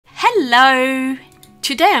Hello!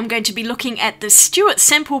 Today I'm going to be looking at the Stuart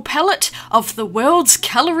Semple palette of the world's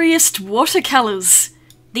Colouriest Watercolours.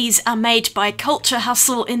 These are made by Culture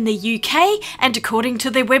Hustle in the UK, and according to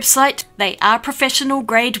their website, they are professional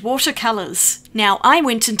grade watercolours. Now, I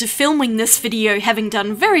went into filming this video having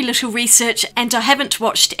done very little research, and I haven't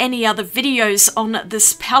watched any other videos on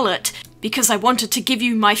this palette because I wanted to give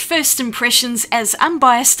you my first impressions as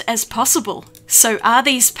unbiased as possible. So are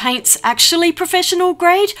these paints actually professional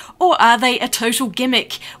grade, or are they a total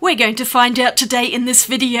gimmick? We're going to find out today in this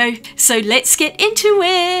video, so let's get into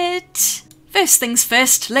it! First things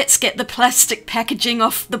first, let's get the plastic packaging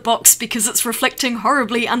off the box because it's reflecting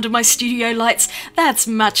horribly under my studio lights. That's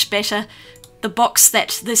much better. The box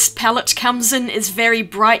that this palette comes in is very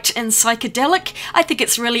bright and psychedelic. I think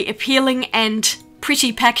it's really appealing, and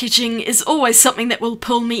pretty packaging is always something that will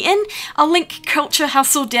pull me in. I'll link Culture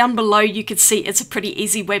Hustle down below. You can see it's a pretty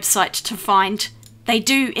easy website to find. They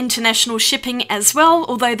do international shipping as well,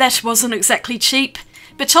 although that wasn't exactly cheap.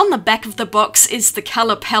 But on the back of the box is the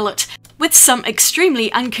colour palette, with some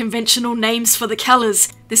extremely unconventional names for the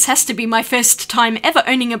colours. This has to be my first time ever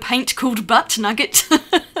owning a paint called Butt Nugget.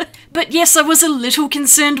 But yes, I was a little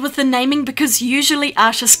concerned with the naming because usually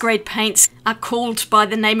artist grade paints are called by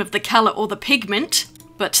the name of the colour or the pigment.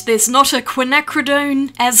 But there's not a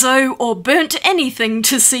quinacridone, azo, or burnt anything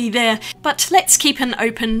to see there. But let's keep an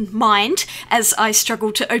open mind as I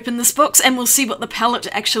struggle to open this box, and we'll see what the palette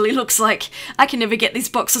actually looks like. I can never get these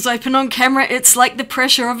boxes open on camera. It's like the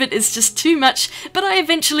pressure of it is just too much, but I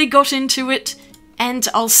eventually got into it. And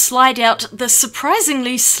I'll slide out the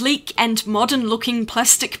surprisingly sleek and modern looking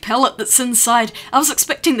plastic palette that's inside. I was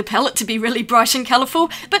expecting the palette to be really bright and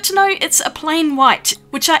colourful, but no, it's a plain white,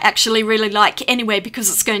 which I actually really like anyway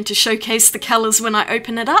because it's going to showcase the colours when I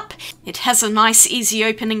open it up. It has a nice easy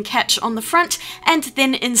opening catch on the front, and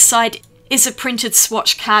then inside is a printed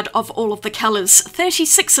swatch card of all of the colours,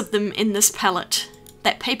 36 of them in this palette.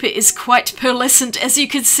 That paper is quite pearlescent, as you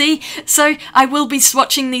can see, so I will be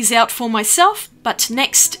swatching these out for myself. But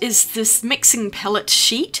next is this mixing palette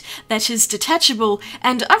sheet that is detachable,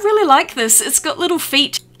 and I really like this. It's got little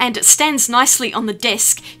feet and it stands nicely on the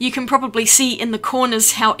desk. You can probably see in the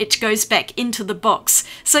corners how it goes back into the box.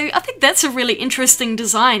 So I think that's a really interesting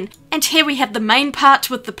design. And here we have the main part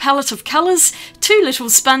with the palette of colours, two little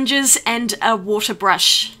sponges and a water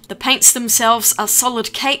brush. The paints themselves are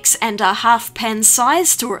solid cakes and are half pan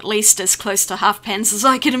sized, or at least as close to half pans as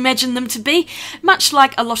I can imagine them to be, much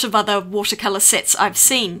like a lot of other watercolour sets I've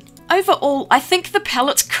seen. Overall, I think the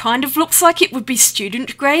palette kind of looks like it would be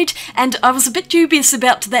student grade, and I was a bit dubious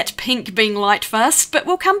about that pink being lightfast, but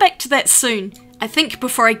we'll come back to that soon. I think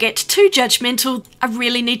before I get too judgmental, I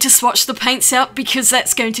really need to swatch the paints out because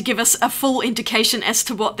that's going to give us a full indication as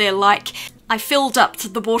to what they're like. I filled up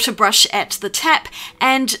the water brush at the tap,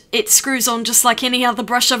 and it screws on just like any other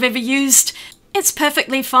brush I've ever used. It's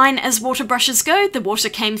perfectly fine as water brushes go. The water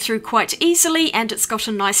came through quite easily and it's got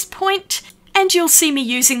a nice point. And you'll see me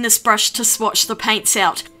using this brush to swatch the paints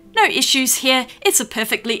out. No issues here, it's a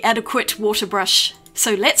perfectly adequate water brush.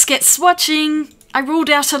 So let's get swatching! I ruled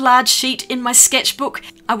out a large sheet in my sketchbook.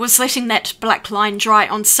 I was letting that black line dry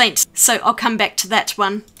on Saints, so I'll come back to that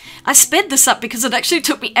one. I sped this up because it actually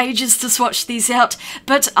took me ages to swatch these out,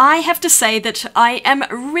 but I have to say that I am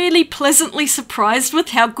really pleasantly surprised with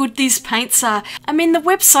how good these paints are. I mean, the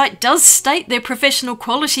website does state their professional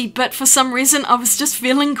quality, but for some reason I was just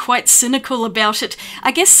feeling quite cynical about it.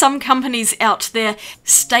 I guess some companies out there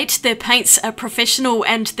state their paints are professional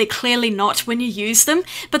and they're clearly not when you use them,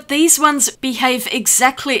 but these ones behave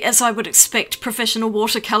exactly as I would expect professional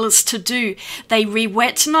watercolours to do. They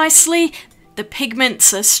re-wet nicely. The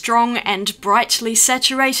pigments are strong and brightly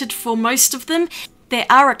saturated for most of them. There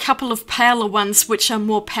are a couple of paler ones which are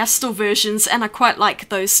more pastel versions, and I quite like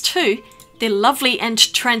those too. They're lovely and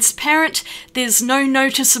transparent. There's no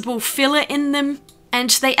noticeable filler in them. And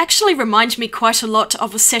they actually remind me quite a lot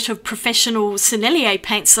of a set of professional Sennelier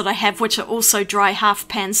paints that I have, which are also dry half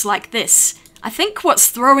pans like this. I think what's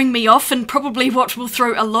throwing me off, and probably what will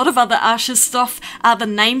throw a lot of other artists off, are the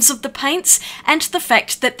names of the paints and the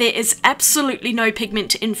fact that there is absolutely no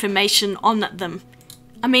pigment information on them.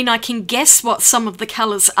 I mean, I can guess what some of the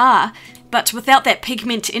colours are, but without that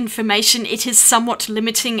pigment information it is somewhat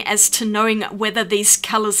limiting as to knowing whether these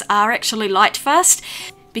colours are actually lightfast,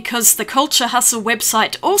 because the Culture Hustle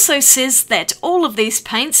website also says that all of these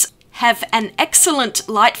paints have an excellent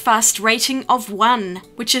lightfast rating of 1,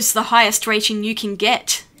 which is the highest rating you can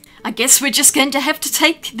get. I guess we're just going to have to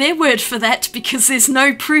take their word for that because there's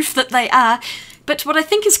no proof that they are. But what I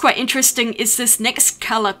think is quite interesting is this next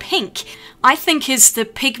colour, pink. I think is the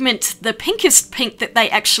pigment, the pinkest pink that they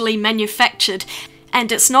actually manufactured.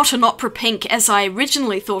 and it's not an opera pink as I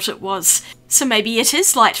originally thought it was. So maybe it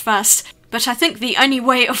is lightfast. But I think the only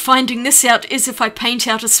way of finding this out is if I paint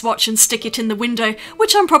out a swatch and stick it in the window,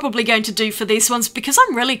 which I'm probably going to do for these ones because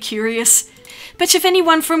I'm really curious. But if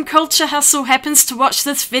anyone from Culture Hustle happens to watch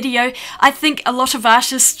this video, I think a lot of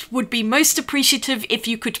artists would be most appreciative if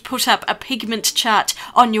you could put up a pigment chart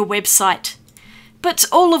on your website. But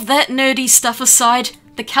all of that nerdy stuff aside,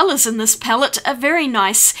 the colours in this palette are very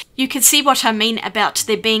nice. You can see what I mean about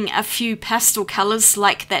there being a few pastel colours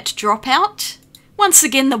like that Dropout. Once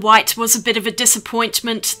again, the white was a bit of a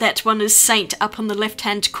disappointment. That one is Saint up on the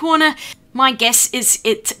left-hand corner. My guess is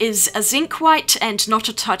it is a zinc white and not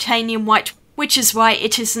a titanium white, which is why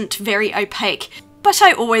it isn't very opaque. But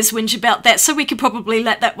I always whinge about that, so we could probably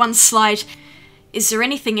let that one slide. Is there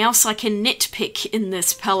anything else I can nitpick in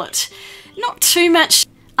this palette? Not too much,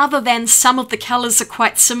 other than some of the colours are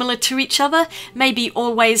quite similar to each other. Maybe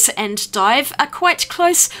Always and Dive are quite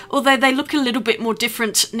close, although they look a little bit more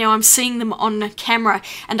different now I'm seeing them on camera.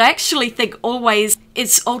 And I actually think Always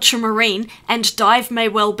is ultramarine and Dive may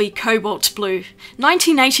well be cobalt blue.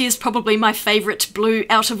 1980 is probably my favourite blue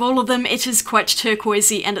out of all of them. It is quite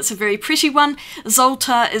turquoisey and it's a very pretty one.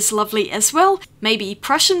 Zoltar is lovely as well. Maybe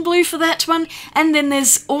Prussian blue for that one. And then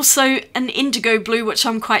there's also an indigo blue, which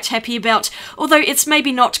I'm quite happy about, although it's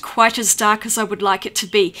maybe not quite as dark as I would like it to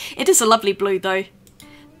be. It is a lovely blue though.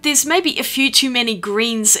 There's maybe a few too many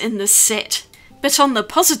greens in this set. But on the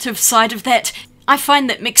positive side of that, I find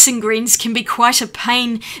that mixing greens can be quite a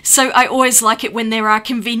pain, so I always like it when there are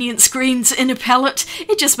convenience greens in a palette.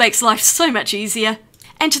 It just makes life so much easier.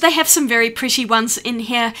 And they have some very pretty ones in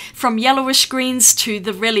here, from yellowish greens to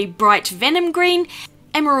the really bright venom green.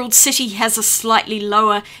 Emerald City has a slightly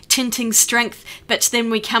lower tinting strength, but then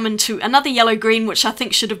we come into another yellow green, which I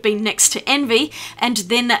think should have been next to Envy, and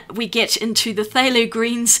then we get into the phthalo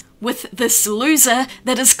greens with this loser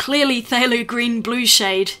that is clearly phthalo green blue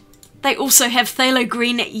shade. They also have phthalo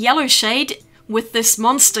green yellow shade with this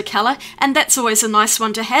monster colour, and that's always a nice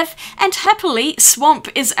one to have. And happily, Swamp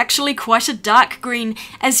is actually quite a dark green.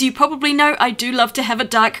 As you probably know, I do love to have a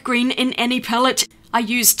dark green in any palette. I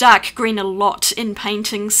use dark green a lot in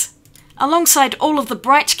paintings. Alongside all of the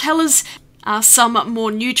bright colours are some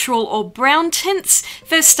more neutral or brown tints.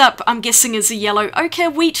 First up, I'm guessing, is a yellow ochre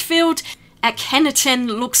wheat field. Akhenaten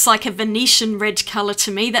looks like a Venetian red colour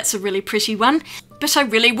to me. That's a really pretty one. But I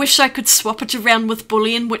really wish I could swap it around with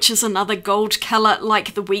Bullion, which is another gold colour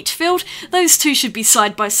like the wheat field. Those two should be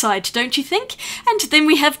side by side, don't you think? And then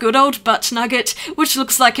we have good old Butt Nugget, which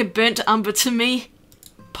looks like a burnt umber to me.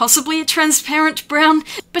 Possibly a transparent brown,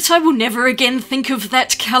 but I will never again think of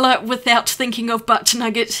that colour without thinking of Butt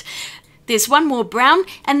Nugget. There's one more brown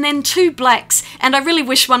and then two blacks, and I really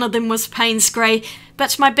wish one of them was Payne's Grey,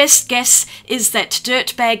 but my best guess is that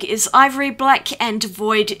Dirtbag is ivory black and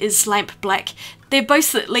Void is lamp black. They're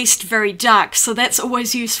both at least very dark, so that's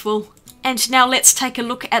always useful. And now let's take a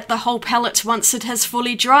look at the whole palette once it has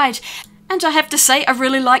fully dried. And I have to say, I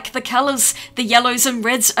really like the colours. The yellows and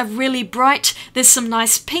reds are really bright. There's some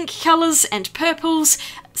nice pink colours and purples,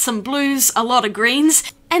 some blues, a lot of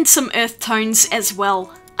greens, and some earth tones as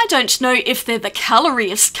well. I don't know if they're the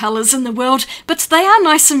colouriest colours in the world, but they are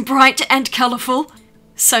nice and bright and colourful.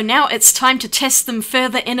 So now it's time to test them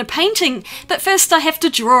further in a painting, but first I have to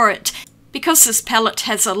draw it. Because this palette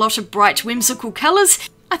has a lot of bright whimsical colours,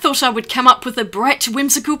 I thought I would come up with a bright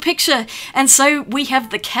whimsical picture, and so we have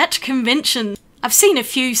the cat convention. I've seen a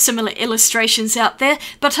few similar illustrations out there,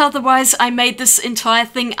 but otherwise I made this entire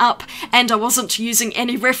thing up and I wasn't using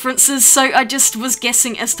any references, so I just was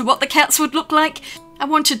guessing as to what the cats would look like. I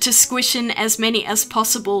wanted to squish in as many as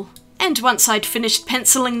possible. And once I'd finished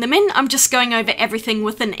penciling them in, I'm just going over everything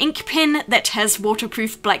with an ink pen that has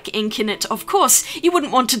waterproof black ink in it. Of course, you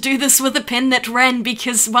wouldn't want to do this with a pen that ran,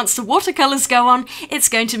 because once the watercolours go on, it's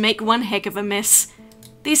going to make one heck of a mess.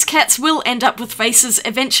 These cats will end up with faces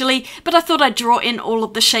eventually, but I thought I'd draw in all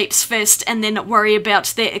of the shapes first and then worry about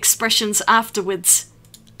their expressions afterwards.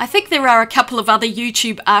 I think there are a couple of other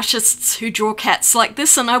YouTube artists who draw cats like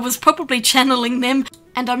this, and I was probably channeling them.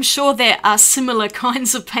 And I'm sure there are similar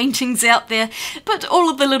kinds of paintings out there, but all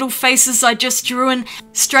of the little faces I just drew in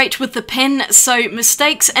straight with the pen, so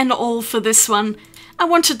mistakes and all for this one. I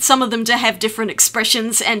wanted some of them to have different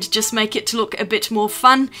expressions and just make it to look a bit more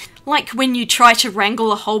fun, like when you try to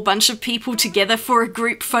wrangle a whole bunch of people together for a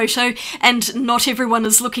group photo and not everyone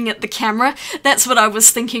is looking at the camera. That's what I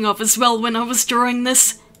was thinking of as well when I was drawing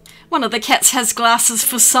this. One of the cats has glasses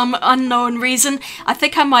for some unknown reason. I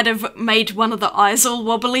think I might have made one of the eyes all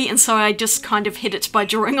wobbly, and so I just kind of hid it by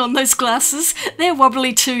drawing on those glasses. They're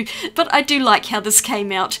wobbly too, but I do like how this came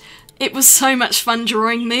out. It was so much fun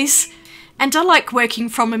drawing these. And I like working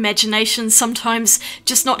from imagination sometimes,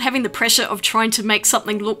 just not having the pressure of trying to make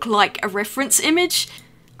something look like a reference image.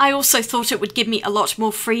 I also thought it would give me a lot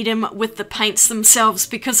more freedom with the paints themselves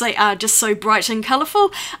because they are just so bright and colourful.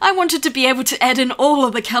 I wanted to be able to add in all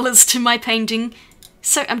of the colours to my painting.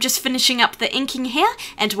 So I'm just finishing up the inking here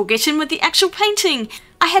and we'll get in with the actual painting.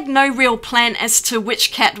 I had no real plan as to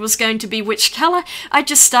which cat was going to be which colour. I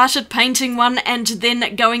just started painting one and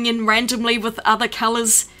then going in randomly with other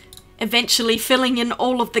colours, eventually filling in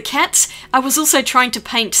all of the cats. I was also trying to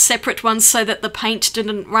paint separate ones so that the paint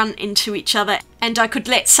didn't run into each other and I could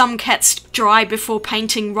let some cats dry before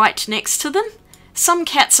painting right next to them. Some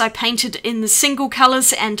cats I painted in the single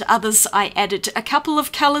colours and others I added a couple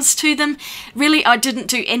of colours to them. Really, I didn't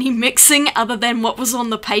do any mixing other than what was on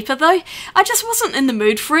the paper though. I just wasn't in the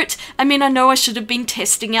mood for it. I mean, I know I should have been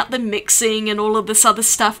testing out the mixing and all of this other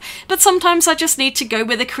stuff, but sometimes I just need to go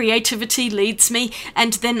where the creativity leads me,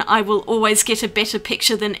 and then I will always get a better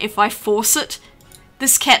picture than if I force it.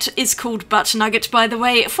 This cat is called Butt Nugget, by the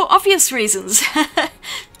way, for obvious reasons.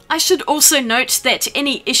 I should also note that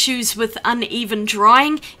any issues with uneven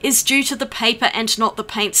drying is due to the paper and not the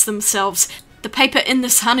paints themselves. The paper in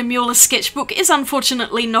this Hahnemuhle sketchbook is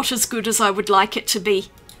unfortunately not as good as I would like it to be.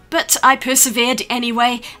 But I persevered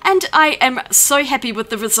anyway, and I am so happy with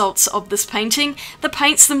the results of this painting. The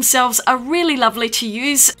paints themselves are really lovely to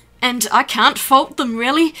use, and I can't fault them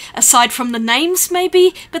really, aside from the names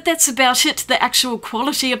maybe, but that's about it. The actual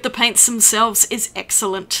quality of the paints themselves is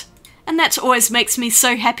excellent. And that always makes me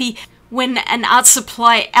so happy when an art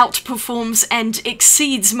supply outperforms and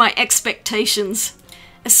exceeds my expectations.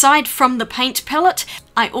 Aside from the paint palette,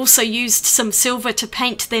 I also used some silver to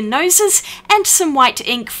paint their noses and some white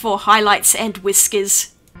ink for highlights and whiskers.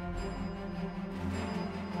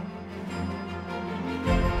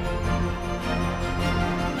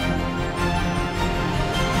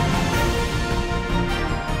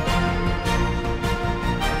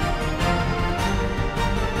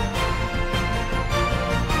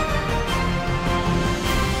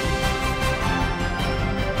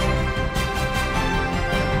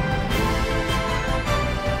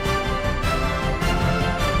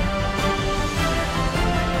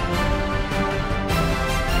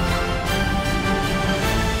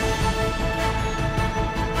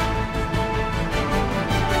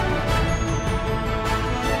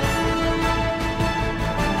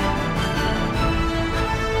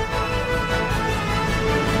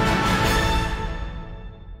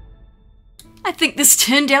 I think this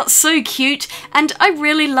turned out so cute, and I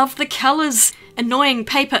really love the colours. Annoying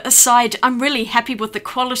paper aside, I'm really happy with the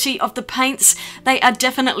quality of the paints. They are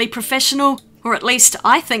definitely professional, or at least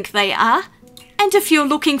I think they are. And if you're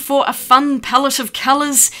looking for a fun palette of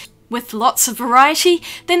colours with lots of variety,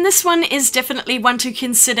 then this one is definitely one to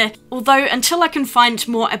consider. Although until I can find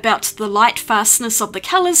more about the light fastness of the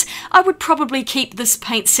colours, I would probably keep this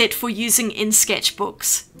paint set for using in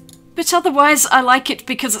sketchbooks. But otherwise I like it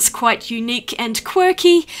because it's quite unique and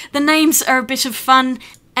quirky, the names are a bit of fun,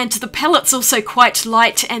 and the palette's also quite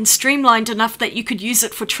light and streamlined enough that you could use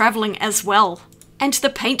it for travelling as well. And the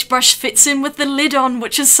paintbrush fits in with the lid on,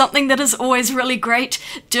 which is something that is always really great.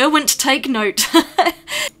 Derwent, take note.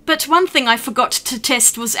 But one thing I forgot to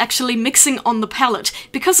test was actually mixing on the palette.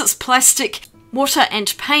 Because it's plastic, water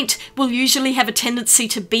and paint will usually have a tendency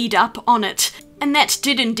to bead up on it. And that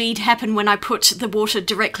did indeed happen when I put the water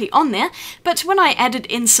directly on there, but when I added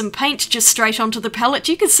in some paint just straight onto the palette,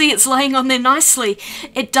 you can see it's laying on there nicely.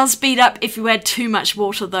 It does bead up if you add too much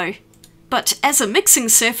water though. But as a mixing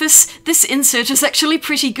surface, this insert is actually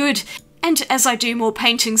pretty good. And as I do more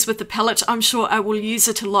paintings with the palette, I'm sure I will use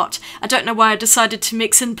it a lot. I don't know why I decided to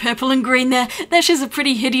mix in purple and green there. That is a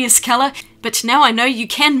pretty hideous colour. But now I know you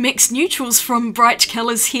can mix neutrals from bright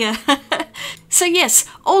colours here. So yes,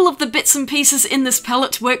 all of the bits and pieces in this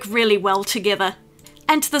palette work really well together.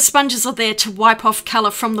 And the sponges are there to wipe off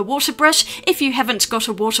colour from the water brush if you haven't got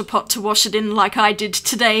a water pot to wash it in like I did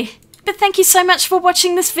today. But thank you so much for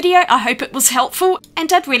watching this video. I hope it was helpful,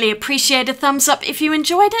 and I'd really appreciate a thumbs up if you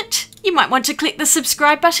enjoyed it. You might want to click the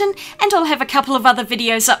subscribe button, and I'll have a couple of other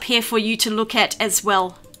videos up here for you to look at as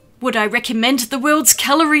well. Would I recommend the world's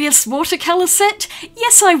Colouriest watercolour set?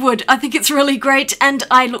 Yes, I would. I think it's really great, and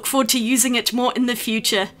I look forward to using it more in the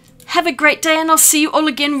future. Have a great day, and I'll see you all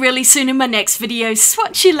again really soon in my next video.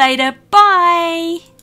 Swatch you later. Bye!